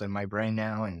settle in my brain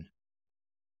now. And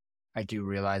I do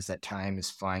realize that time is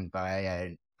flying by at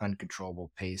an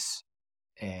uncontrollable pace.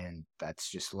 And that's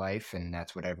just life. And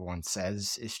that's what everyone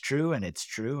says is true. And it's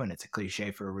true. And it's a cliche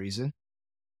for a reason.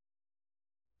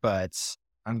 But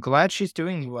I'm glad she's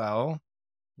doing well.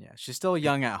 Yeah, she's still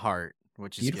young at heart,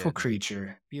 which is Beautiful good.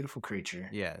 creature. Beautiful creature.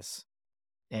 Yes.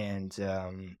 And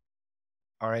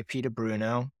R.I.P. to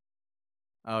Bruno.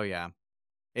 Oh yeah.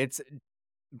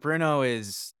 Bruno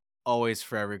is always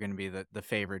forever going to be the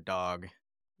favorite dog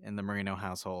in the Marino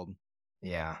household.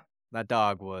 Yeah. That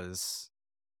dog was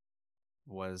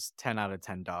was 10 out of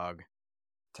 10 dog.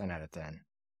 10 out of 10.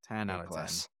 10 A out of 10.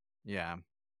 plus. Yeah.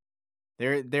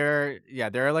 There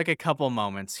are like a couple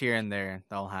moments here and there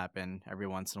that'll happen every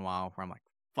once in a while where I'm like,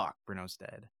 fuck, Bruno's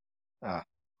dead. Ah.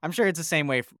 I'm sure it's the same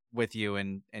way with you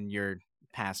and your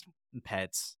past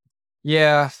pets.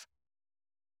 Yeah.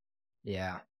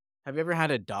 Yeah. Have you ever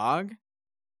had a dog?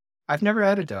 I've never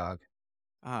had a dog.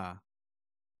 Ah,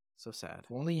 so sad.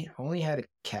 Only had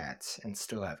cats and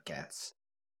still have cats.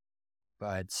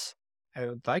 But I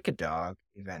would like a dog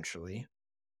eventually.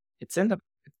 It's in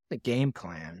the game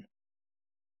plan.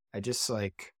 I just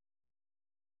like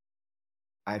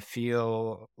I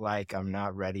feel like I'm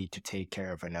not ready to take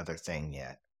care of another thing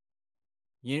yet.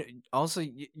 You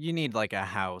need like a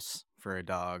house for a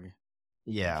dog.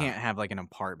 You Yeah. can't have like an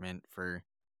apartment for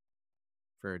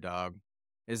a dog.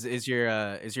 Is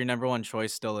your number one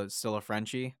choice still a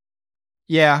Frenchie?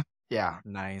 Yeah. Yeah.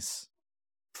 Nice.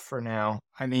 For now.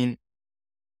 I mean,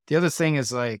 the other thing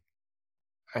is like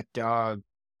a dog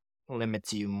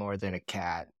limits you more than a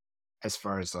cat as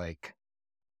far as like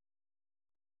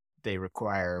they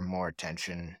require more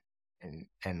attention and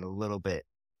a little bit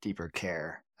deeper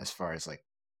care as far as like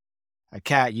a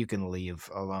cat you can leave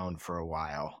alone for a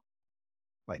while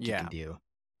like you Yeah. can do.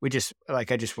 I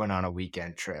just went on a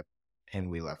weekend trip and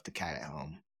we left the cat at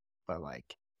home, but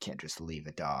like can't just leave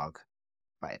a dog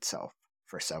by itself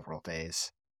for several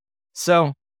days.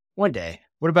 So one day,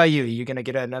 what about you? Are you gonna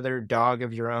get another dog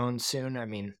of your own soon? I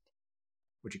mean,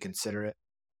 would you consider it?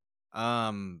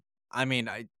 I mean,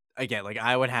 I get like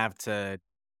I would have to.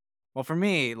 Well, for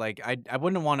me, like I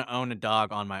wouldn't want to own a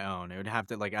dog on my own. It would have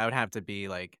to like I would have to be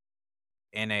like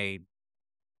in a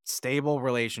stable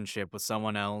relationship with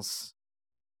someone else,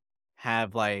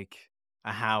 have like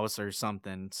a house or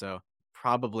something. So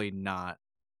probably not.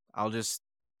 I'll just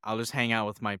I'll just hang out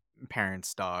with my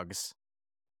parents' dogs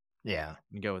Yeah.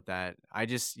 and go with that.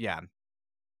 Yeah.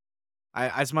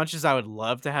 As much as I would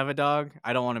love to have a dog,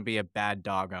 I don't want to be a bad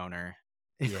dog owner.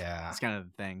 Yeah. That's kind of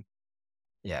the thing.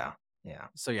 Yeah. Yeah.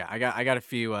 So yeah, I got a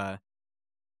few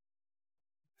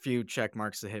check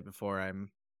marks to hit before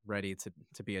I'm ready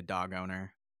to be a dog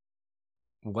owner.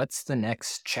 What's the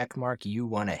next check mark you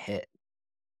want to hit?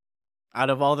 Out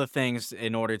of all the things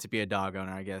in order to be a dog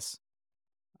owner, I guess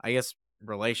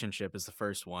relationship is the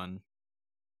first one.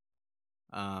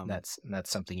 That's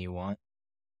something you want.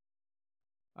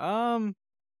 Um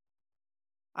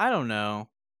I don't know.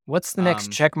 What's the next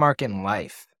Um check mark in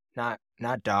life? Not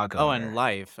dog oh, owner. and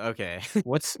life. Okay.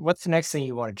 What's the next thing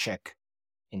you want to check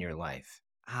in your life?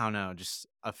 I don't know, just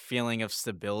a feeling of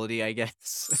stability, I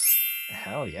guess.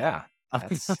 Hell yeah.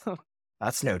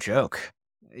 That's no joke.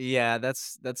 Yeah,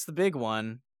 that's the big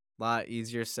one. A lot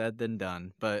easier said than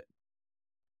done, but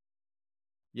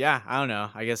yeah, I don't know.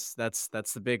 I guess that's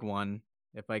the big one.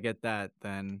 If I get that,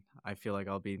 then I feel like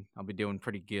I'll be doing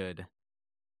pretty good.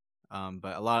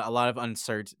 But a lot of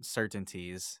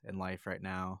uncertainties in life right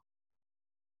now.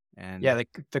 And Yeah,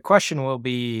 the question will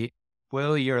be,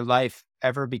 will your life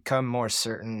ever become more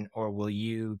certain or will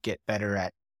you get better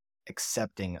at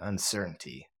accepting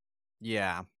uncertainty?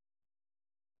 yeah,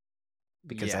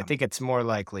 Because I yeah, think it's more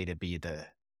likely to be the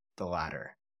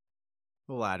latter.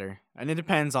 the latter. And it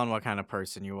depends on what kind of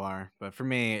person you are. But for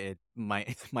me, it might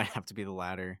it might have to be the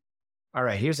latter. All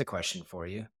right, here's a question for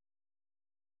you.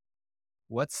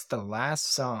 What's the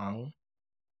last song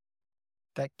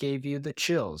that gave you the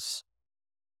chills?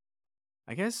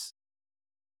 I guess.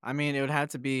 I mean, it would have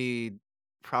to be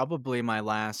probably my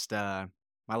last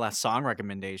song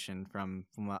recommendation from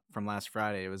last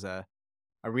Friday. It was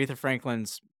Aretha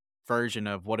Franklin's version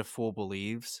of "What a Fool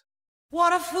Believes."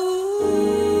 What a fool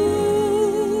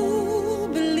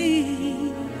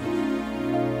believes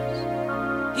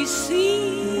he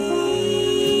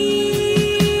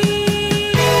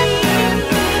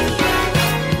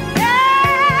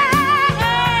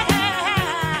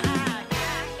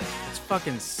It's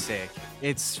fucking sick.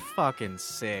 It's fucking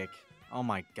sick. Oh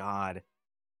my god.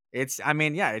 I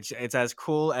mean, yeah, it's as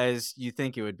cool as you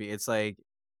think it would be. It's like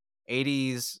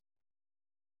 80s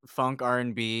funk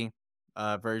R&B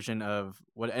version of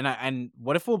and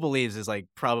What a Fool Believes is like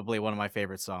probably one of my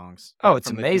favorite songs Oh, it's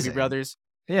from the Doobie amazing. Brothers.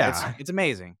 Yeah. It's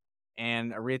amazing.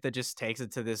 And Aretha just takes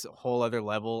it to this whole other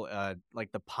level.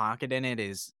 Like the pocket in it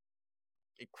is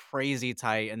crazy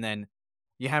tight, and then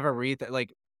you have Aretha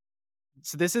like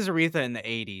so this is Aretha in the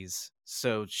 80s.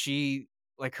 So she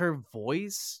like her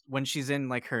voice when she's in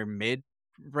like her mid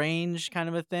range kind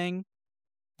of a thing,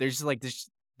 there's like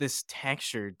this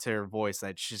texture to her voice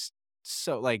that's just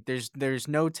so like there's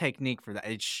no technique for that.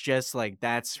 It's just like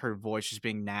that's her voice just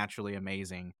being naturally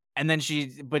amazing. And then she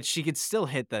could still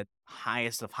hit the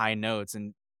highest of high notes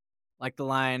and Like the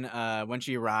line, when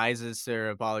she rises to her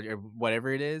apology or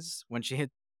whatever it is, when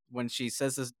she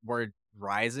says this word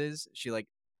rises, she like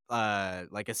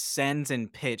ascends in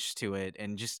pitch to it,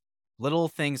 and just little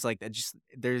things like that. Just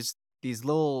there's these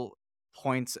little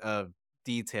points of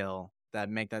detail that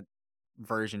make that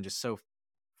version just so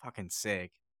fucking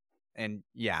sick. And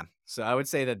yeah, so I would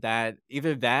say that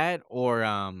either that or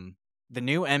the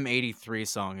new M83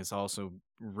 song is also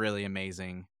really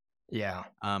amazing. Yeah.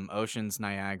 Oceans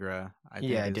Niagara, I Yeah,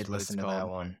 think I is did what it's listen to that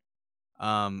called. one.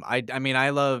 I mean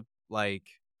I love like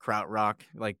krautrock,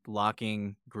 like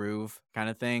locking groove kind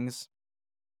of things,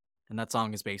 and that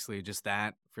song is basically just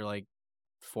that for like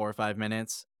 4 or 5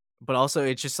 minutes. But also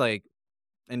it's just like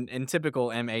in typical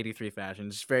M83 fashion,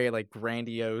 it's very like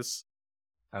grandiose,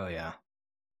 Oh yeah.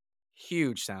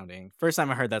 huge sounding. First time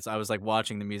I heard that, I was like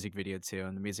watching the music video too,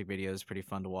 and the music video is pretty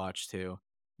fun to watch too.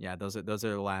 Yeah, those are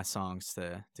the last songs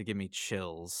to give me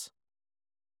chills.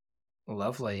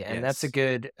 Lovely. And that's a Yes.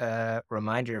 good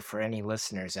reminder for any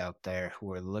listeners out there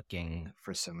who are looking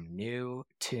for some new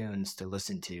tunes to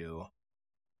listen to.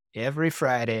 Every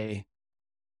Friday,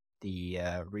 the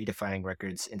Redefining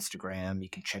Records Instagram, you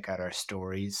can check out our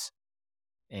stories,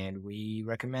 and we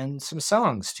recommend some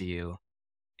songs to you.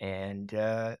 And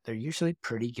they're usually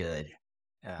pretty good.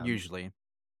 Usually.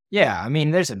 Yeah, I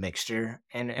mean, there's a mixture,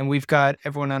 and we've got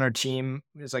everyone on our team.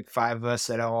 There's like 5 of us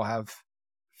that all have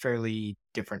fairly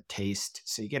different taste,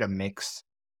 so you get a mix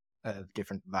of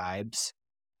different vibes.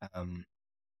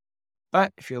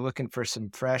 But if you're looking for some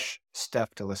fresh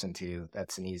stuff to listen to,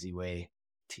 that's an easy way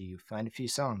to find a few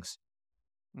songs.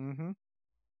 Mm-hmm.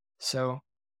 So,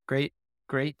 great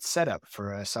setup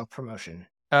for a self-promotion.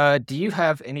 Do you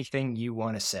have anything you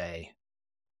want to say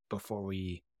before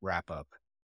we wrap up?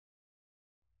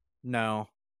 No,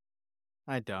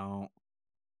 I don't.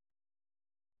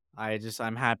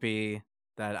 I'm happy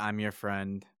that I'm your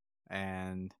friend,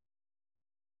 and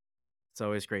it's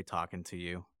always great talking to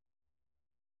you.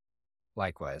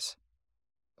 Likewise,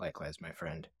 my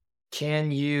friend.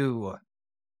 Can you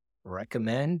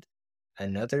recommend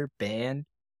another band,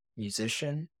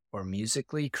 musician, or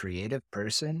musically creative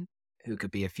person who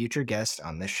could be a future guest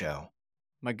on this show?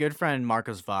 My good friend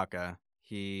Marcos Vaca,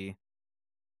 he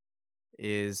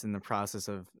is in the process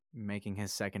of making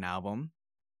his second album.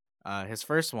 His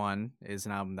first one is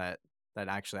an album that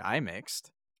actually I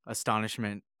mixed,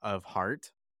 Astonishment of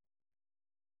Heart.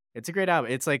 It's a great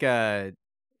album.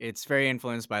 It's very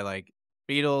influenced by like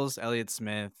Beatles, Elliott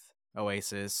Smith,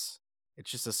 Oasis.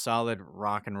 It's just a solid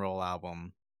rock and roll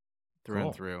album through Cool.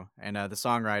 and through. And the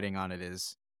songwriting on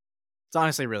it's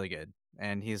honestly really good.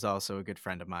 And he's also a good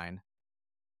friend of mine.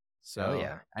 So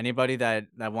yeah. anybody that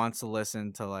wants to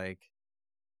listen to like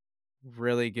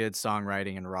really good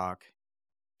songwriting and rock,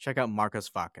 check out Marcos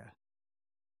Vaca.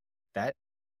 That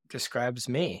describes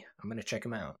me. I'm going to check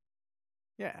him out.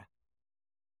 Yeah.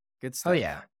 Good Oh, stuff.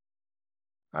 yeah.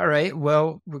 All right.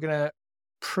 Well, we're going to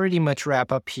pretty much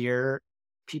wrap up here.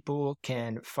 People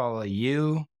can follow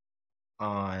you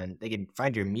they can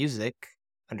find your music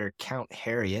under Count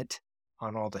Harriet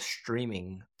on all the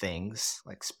streaming things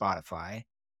like Spotify.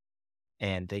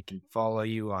 And they can follow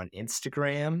you on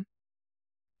Instagram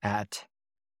at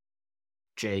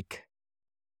Jake.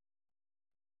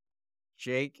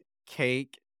 Jake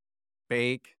Cake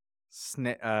Bake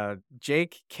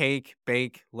Jake Cake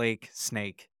Bake Lake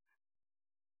Snake.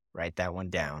 Write that one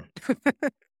down.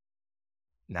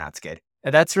 Nah, it's good.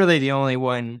 That's really the only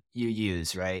one you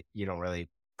use, right? You don't really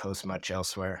post much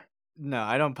elsewhere. No,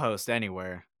 I don't post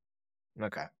anywhere.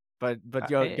 Okay. But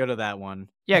go to that one.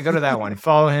 Yeah, go to that one.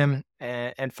 Follow him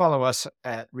and follow us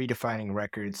at Redefining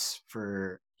Records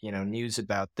for, news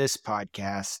about this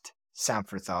podcast, Sound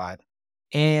for Thought,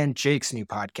 and Jake's new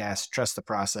podcast, Trust the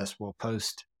Process. We'll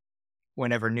post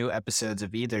whenever new episodes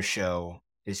of either show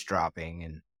is dropping,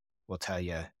 and we'll tell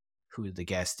you who the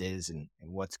guest is and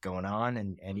what's going on,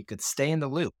 and you could stay in the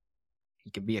loop.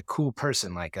 You could be a cool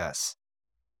person like us.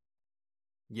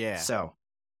 Yeah. So,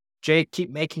 Jake, keep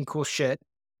making cool shit.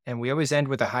 And we always end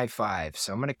with a high five.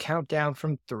 So I'm going to count down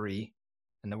from 3,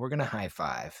 and then we're going to high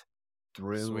five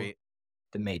through Sweet.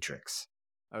 the Matrix.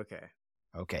 Okay.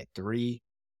 Okay, 3,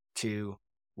 2,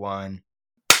 1.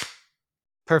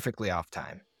 Perfectly off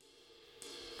time.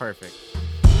 Perfect.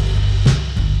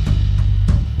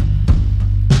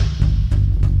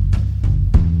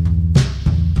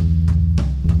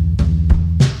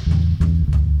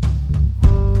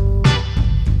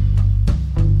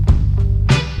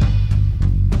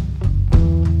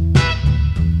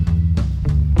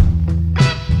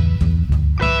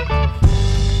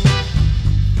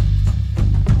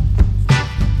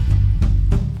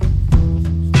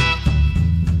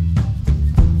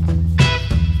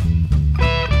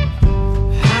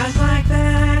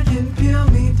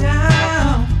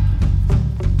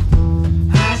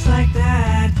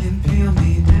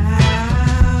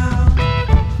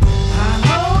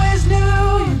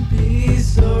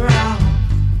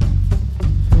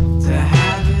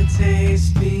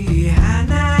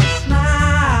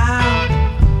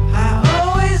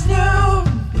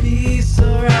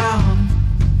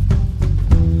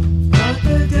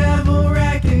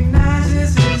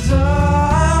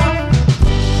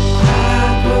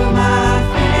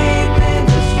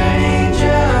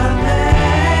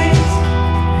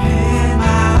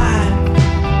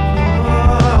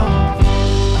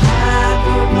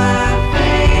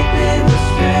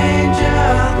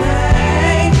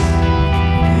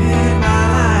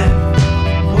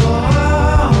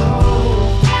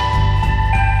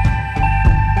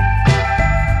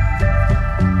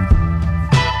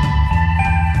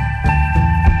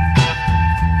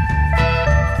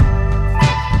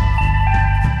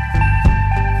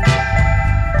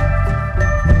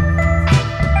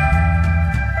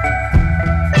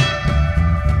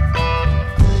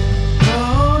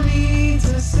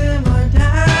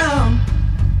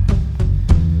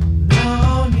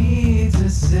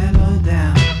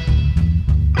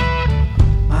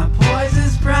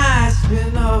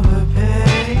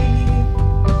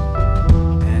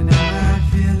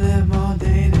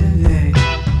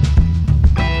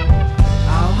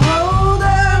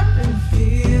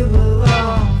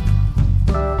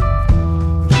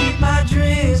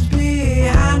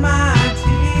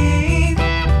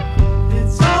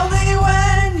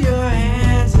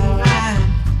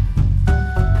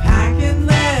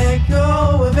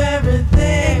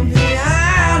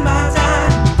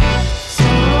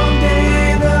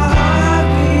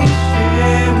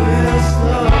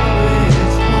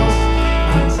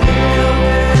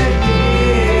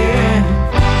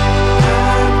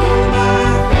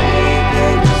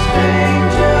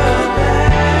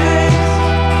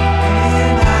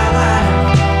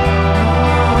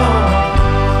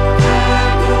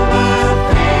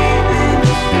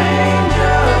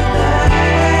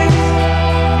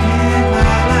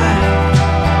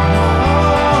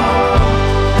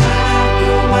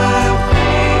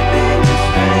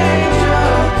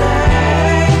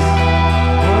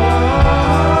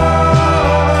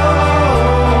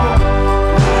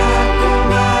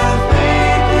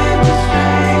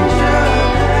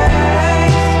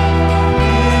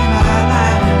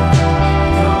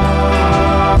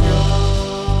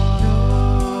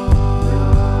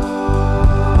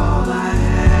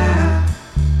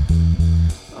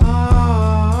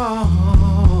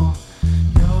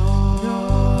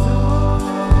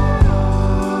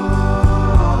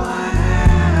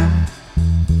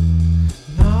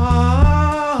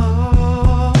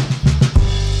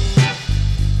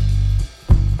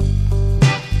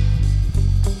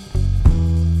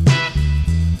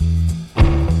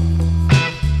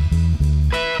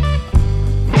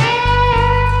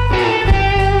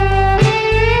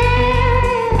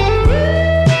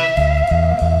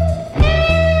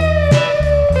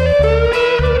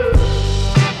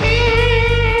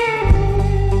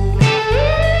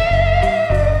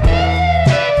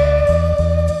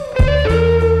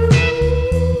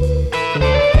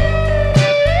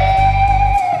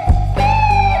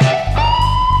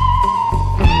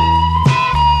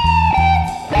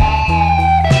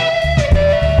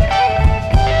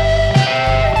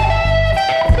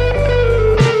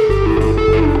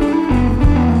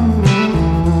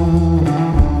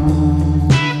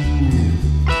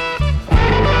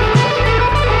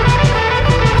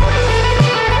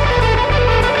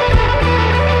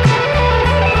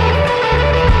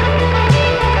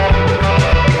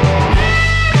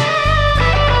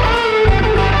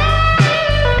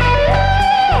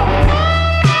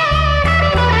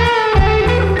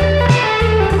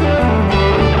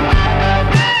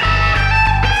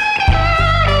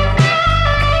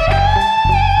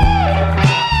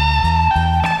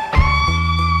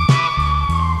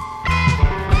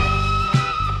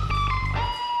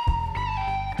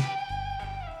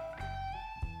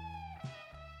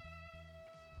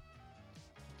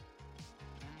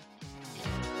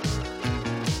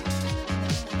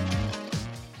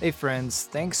 Hey friends,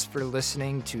 thanks for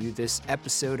listening to this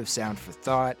episode of Sound for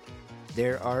Thought.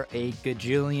 There are a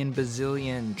gajillion,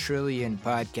 bazillion, trillion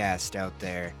podcasts out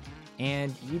there,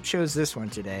 and you chose this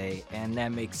one today, and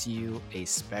that makes you a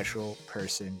special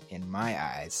person in my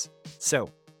eyes. So,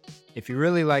 if you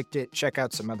really liked it, check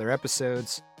out some other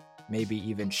episodes, maybe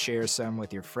even share some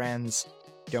with your friends.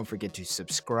 Don't forget to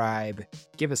subscribe,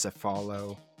 give us a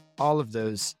follow, all of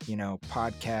those,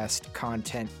 podcast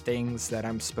content things that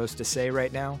I'm supposed to say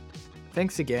right now.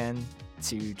 Thanks again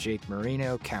to Jake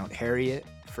Marino, Count Harriet,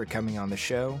 for coming on the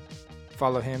show.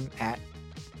 Follow him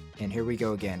and here we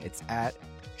go again, it's at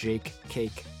Jake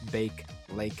Cake Bake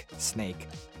Lake Snake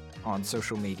on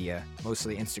social media,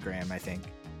 mostly Instagram, I think,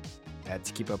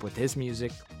 to keep up with his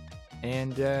music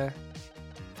and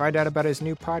find out about his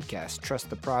new podcast,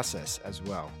 Trust the Process, as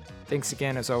well. Thanks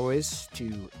again, as always, to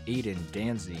Aiden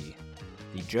Danzy,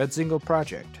 the Judd Zingle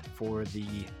Project, for the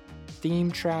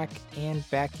theme track and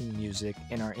backing music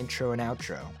in our intro and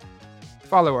outro.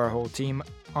 Follow our whole team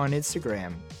on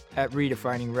Instagram at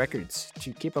Redefining Records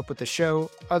to keep up with the show,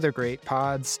 other great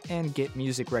pods, and get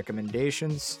music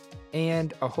recommendations,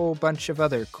 and a whole bunch of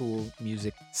other cool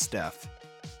music stuff.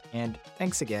 And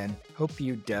thanks again. Hope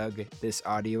you dug this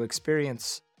audio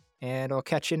experience, and I'll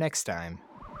catch you next time.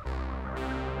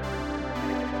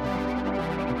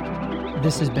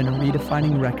 This has been a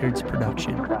Redefining Records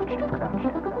production.